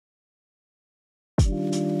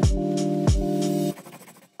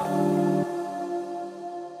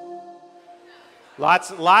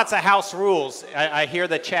Lots of house rules. I hear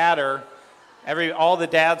the chatter. All the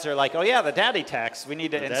dads are like, oh yeah, the daddy tax. We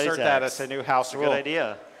need to insert that as a new house rule. Good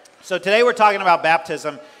idea. So today we're talking about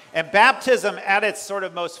baptism. And baptism at its sort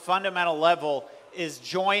of most fundamental level is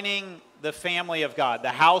joining the family of God, the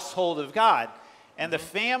household of God. And the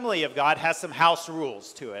family of God has some house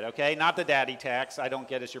rules to it, okay? Not the daddy tax. I don't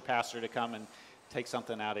get as your pastor to come and take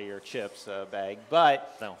something out of your chips bag.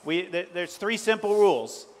 But no. There's 3 simple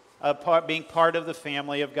rules of being part of the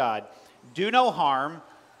family of God. Do no harm,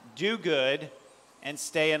 do good, and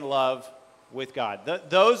stay in love with God.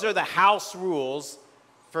 Those are the house rules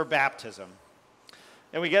for baptism.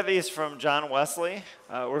 And we get these from John Wesley.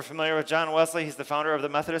 We're familiar with John Wesley. He's the founder of the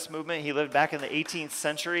Methodist movement. He lived back in the 18th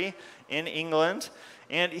century in England.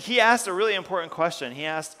 And he asked a really important question. He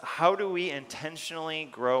asked, how do we intentionally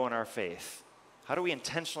grow in our faith? How do we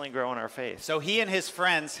intentionally grow in our faith? So he and his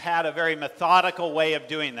friends had a very methodical way of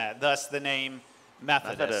doing that, thus the name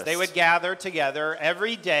Methodist. They would gather together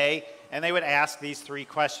every day, and they would ask these 3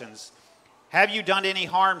 questions. Have you done any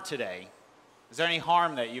harm today? Is there any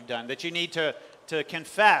harm that you've done that you need to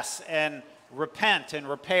confess and repent and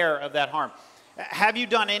repair of that harm? Have you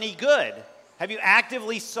done any good? Have you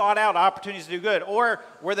actively sought out opportunities to do good? Or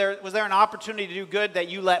was there an opportunity to do good that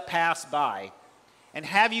you let pass by? And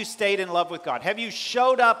have you stayed in love with God? Have you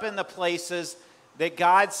showed up in the places that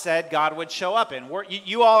God said God would show up in?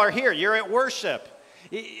 You all are here. You're at worship,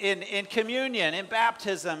 in communion, in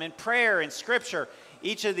baptism, in prayer, in scripture.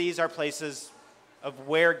 Each of these are places of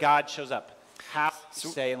where God shows up. How to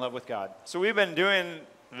stay in love with God. So we've been doing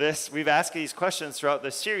this, we've asked these questions throughout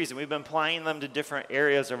this series, and we've been applying them to different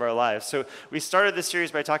areas of our lives. So we started this series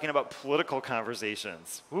by talking about political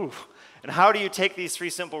conversations. Ooh. And how do you take these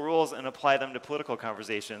 3 simple rules and apply them to political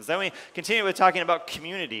conversations? Then we continued with talking about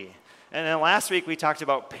community. And then last week we talked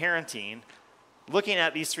about parenting. Looking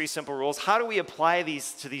at these 3 simple rules, how do we apply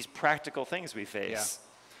these to these practical things we face?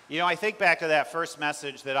 Yeah. You know, I think back to that first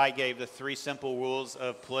message that I gave, the 3 simple rules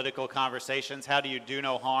of political conversations. How do you do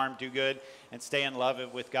no harm, do good, and stay in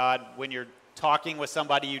love with God when you're talking with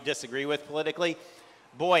somebody you disagree with politically?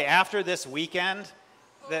 Boy, after this weekend,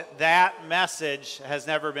 that message has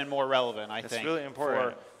never been more relevant, I think. It's really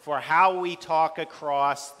important. For how we talk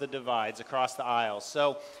across the divides, across the aisles.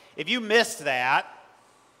 So if you missed that,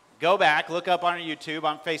 go back, look up on our YouTube,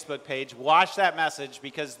 on Facebook page, watch that message,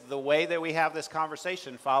 because the way that we have this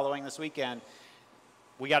conversation following this weekend,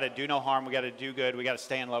 we got to do no harm, we got to do good, we got to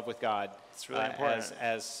stay in love with God. It's really important.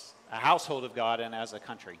 As a household of God and as a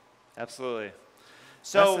country. Absolutely.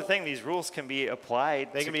 So that's the thing, these rules can be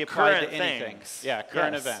applied to anything. Things. Yeah,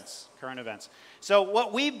 current events. So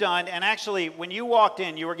what we've done, and actually when you walked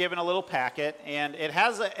in, you were given a little packet, and it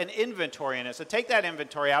has an inventory in it. So take that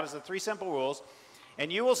inventory out as the 3 simple rules.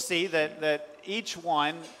 And you will see that each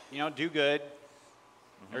one, do good,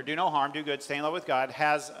 or do no harm, do good, stay in love with God,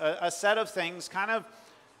 has a set of things kind of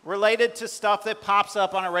related to stuff that pops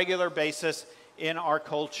up on a regular basis in our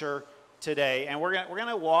culture today. And we're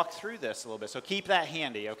gonna walk through this a little bit. So keep that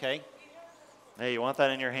handy, okay? Hey, you want that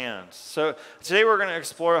in your hand. So today we're going to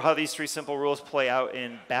explore how these 3 simple rules play out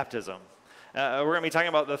in baptism. We're going to be talking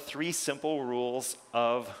about the 3 simple rules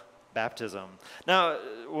of baptism. Now,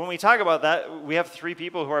 when we talk about that, we have 3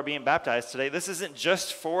 people who are being baptized today. This isn't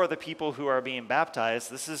just for the people who are being baptized.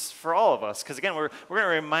 This is for all of us. Because again, we're going to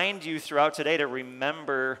remind you throughout today to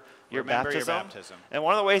remember your baptism. And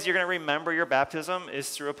one of the ways you're going to remember your baptism is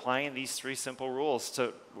through applying these 3 simple rules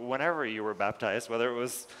to whenever you were baptized, whether it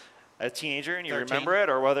was a teenager and you 13. remember it,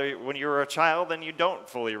 or whether when you were a child and you don't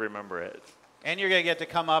fully remember it. And you're going to get to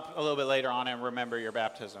come up a little bit later on and remember your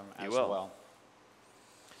baptism as well.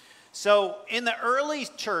 So in the early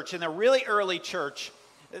church, in the really early church,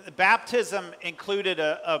 the baptism included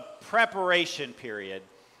a preparation period.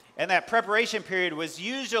 And that preparation period was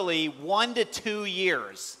usually 1 to 2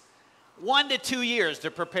 years. 1 to 2 years to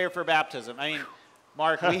prepare for baptism. I mean,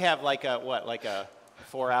 Mark, we have like a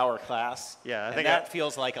 4-hour class? Yeah, I think that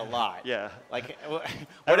feels like a lot. Yeah. Like, what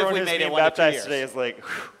Everyone if we made it 1 to 2 years? baptized today is like,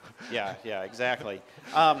 Yeah, exactly.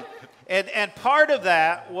 And part of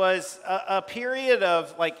that was a period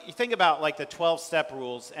of, like, you think about like the 12-step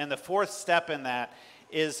rules, and the 4th step in that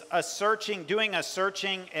is doing a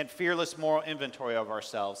searching and fearless moral inventory of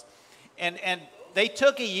ourselves. And they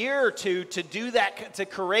took a year or 2 to do that, to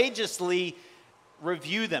courageously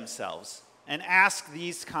review themselves and ask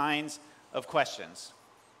these kinds of questions.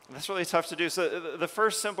 That's really tough to do. So the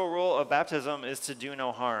first simple rule of baptism is to do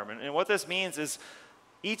no harm. And what this means is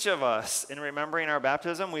each of us, in remembering our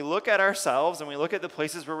baptism, we look at ourselves and we look at the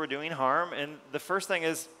places where we're doing harm, and the first thing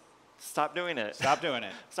is Stop doing it. Stop doing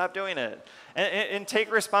it. Stop doing it. And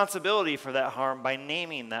take responsibility for that harm by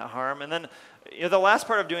naming that harm. And then the last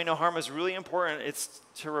part of doing no harm is really important. It's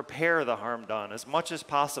to repair the harm done as much as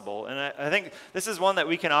possible. And I think this is one that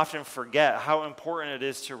we can often forget, how important it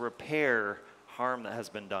is to repair harm that has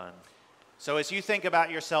been done. So as you think about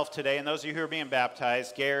yourself today, and those of you who are being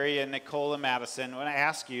baptized, Gary and Nicole and Madison, I want to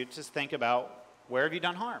ask you, just think about, where have you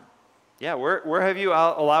done harm? Yeah, where have you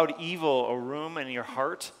allowed evil a room in your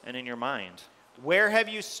heart and in your mind? Where have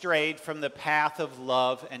you strayed from the path of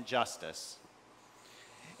love and justice?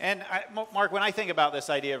 And Mark, when I think about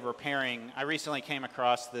this idea of repairing, I recently came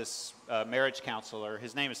across this marriage counselor.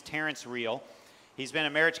 His name is Terrence Reel. He's been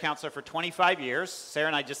a marriage counselor for 25 years. Sarah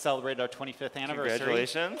and I just celebrated our 25th anniversary.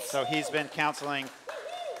 Congratulations. So he's been counseling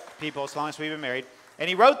people as long as we've been married. And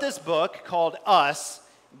he wrote this book called Us,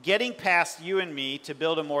 Getting Past You and Me to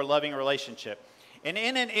Build a More Loving Relationship. And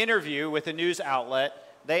in an interview with a news outlet,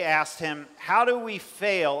 they asked him, how do we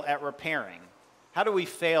fail at repairing? How do we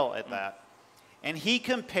fail at that? And he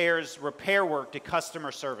compares repair work to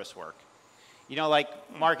customer service work. You know, like,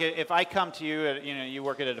 Mark, if I come to you, you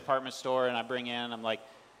work at a department store, and I bring in, I'm like,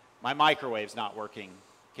 my microwave's not working.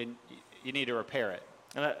 You need to repair it.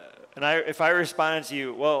 If I responded to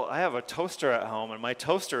you, well, I have a toaster at home, and my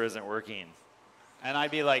toaster isn't working. And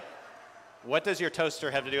I'd be like, what does your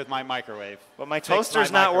toaster have to do with my microwave? But my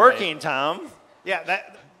toaster's not working, Tom. Yeah,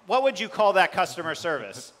 what would you call that customer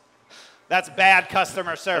service? That's bad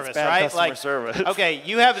customer service, That's bad right? Customer service. Okay,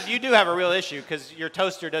 you do have a real issue because your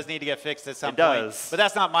toaster does need to get fixed at some point. It does. But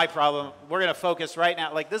that's not my problem. We're going to focus right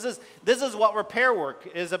now. Like this is what repair work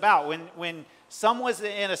is about. When someone's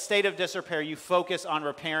in a state of disrepair, you focus on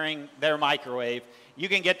repairing their microwave. You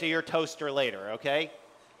can get to your toaster later, okay?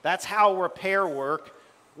 That's how repair work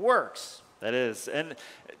works. That is. And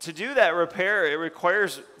to do that repair, it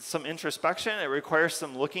requires some introspection. It requires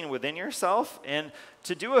some looking within yourself. And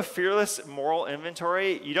to do a fearless moral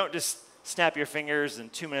inventory, you don't just snap your fingers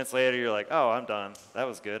and 2 minutes later you're like, oh, I'm done. That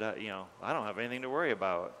was good. I don't have anything to worry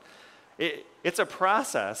about. It's a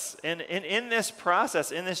process. And in this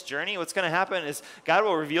process, in this journey, what's going to happen is God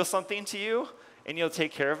will reveal something to you and you'll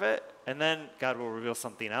take care of it. And then God will reveal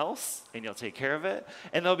something else, and you'll take care of it.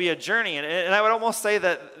 And there'll be a journey. And I would almost say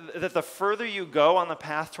that the further you go on the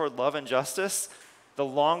path toward love and justice, the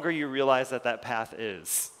longer you realize that path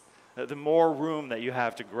is. The more room that you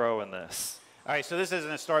have to grow in this. All right, so this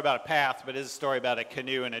isn't a story about a path, but it is a story about a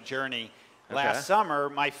canoe and a journey. Okay. Last summer,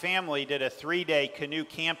 my family did a 3-day canoe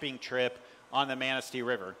camping trip on the Manistee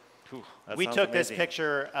River. We took this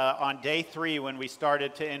picture on day 3 when we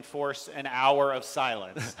started to enforce an hour of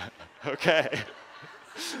silence. Okay.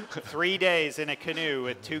 3 days in a canoe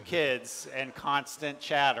with 2 kids and constant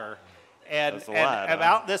chatter. And That's a lot,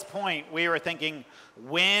 about this point, we were thinking,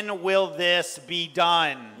 when will this be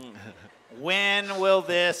done? When will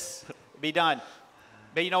this be done?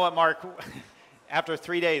 But you know what, Mark? After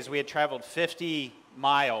 3 days, we had traveled 50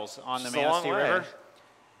 miles on the Manistee River.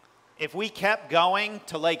 If we kept going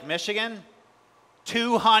to Lake Michigan,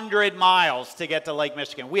 200 miles to get to Lake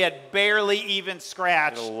Michigan. We had barely even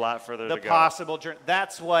scratched a lot further the to go. possible journey.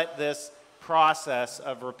 That's what this process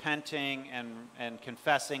of repenting and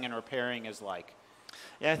confessing and repairing is like.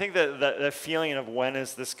 Yeah, I think that feeling of when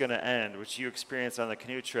is this going to end, which you experienced on the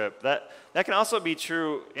canoe trip, that can also be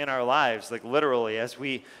true in our lives, like literally, as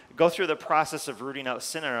we go through the process of rooting out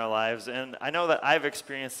sin in our lives. And I know that I've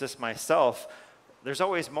experienced this myself. There's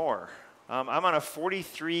always more. I'm on a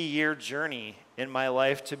 43-year journey in my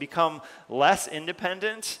life to become less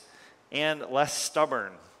independent and less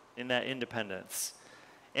stubborn in that independence.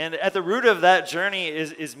 And at the root of that journey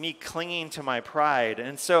is me clinging to my pride.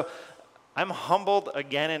 And so I'm humbled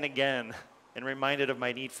again and again and reminded of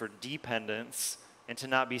my need for dependence and to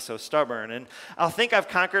not be so stubborn. And I'll think I've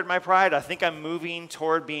conquered my pride. I think I'm moving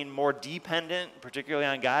toward being more dependent, particularly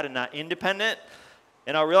on God, and not independent.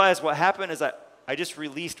 And I'll realize what happened is I just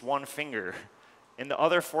released one finger, and the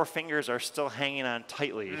other 4 fingers are still hanging on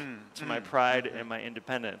tightly to my pride and my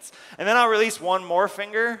independence. And then I'll release one more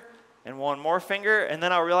finger, and one more finger, and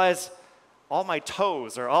then I'll realize all my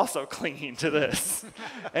toes are also clinging to this.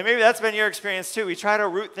 And maybe that's been your experience too. We try to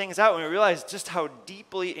root things out, and we realize just how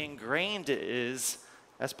deeply ingrained it is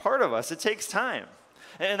as part of us. It takes time.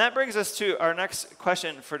 And that brings us to our next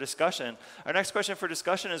question for discussion. Our next question for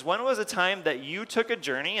discussion is, when was a time that you took a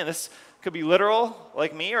journey, and this could be literal,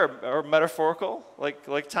 like me, or metaphorical,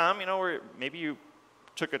 like Tom, where maybe you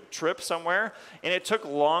took a trip somewhere, and it took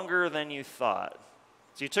longer than you thought.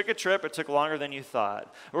 So you took a trip, it took longer than you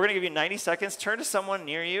thought. We're going to give you 90 seconds. Turn to someone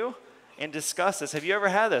near you and discuss this. Have you ever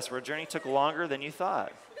had this, where a journey took longer than you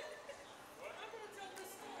thought?